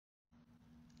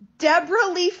Deborah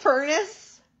Lee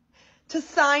Furness to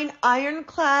sign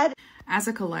Ironclad. As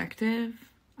a collective,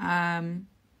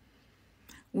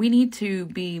 we need to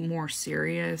be more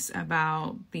serious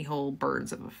about the whole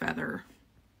birds of a feather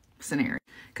scenario.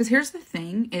 Because here's the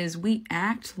thing, is we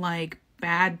act like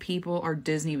bad people are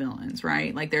Disney villains,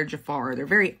 right? Like they're Jafar. They're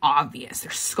very obvious. They're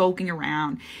skulking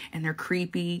around and they're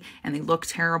creepy and they look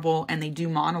terrible and they do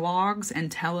monologues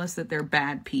and tell us that they're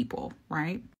bad people,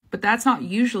 right? But that's not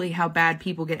usually how bad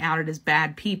people get outed as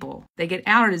bad people. They get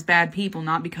outed as bad people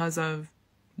not because of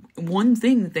one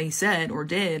thing that they said or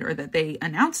did or that they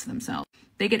announced themselves.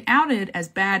 They get outed as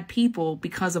bad people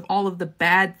because of all of the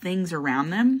bad things around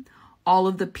them, all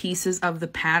of the pieces of the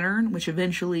pattern, which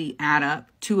eventually add up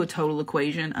to a total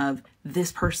equation of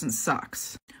this person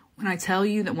sucks. When I tell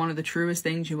you that one of the truest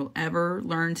things you will ever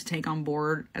learn to take on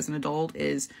board as an adult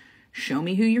is show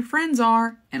me who your friends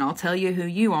are and I'll tell you who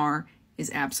you are, is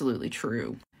absolutely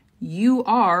true. You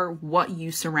are what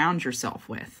you surround yourself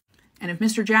with. And if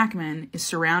Mr. Jackman is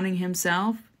surrounding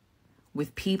himself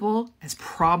with people as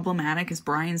problematic as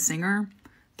Bryan Singer,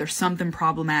 there's something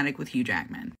problematic with Hugh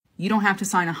Jackman. You don't have to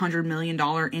sign a $100 million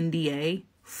NDA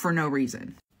for no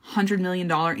reason. $100 million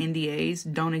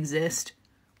NDAs don't exist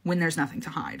when there's nothing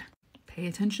to hide. Pay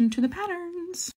attention to the pattern.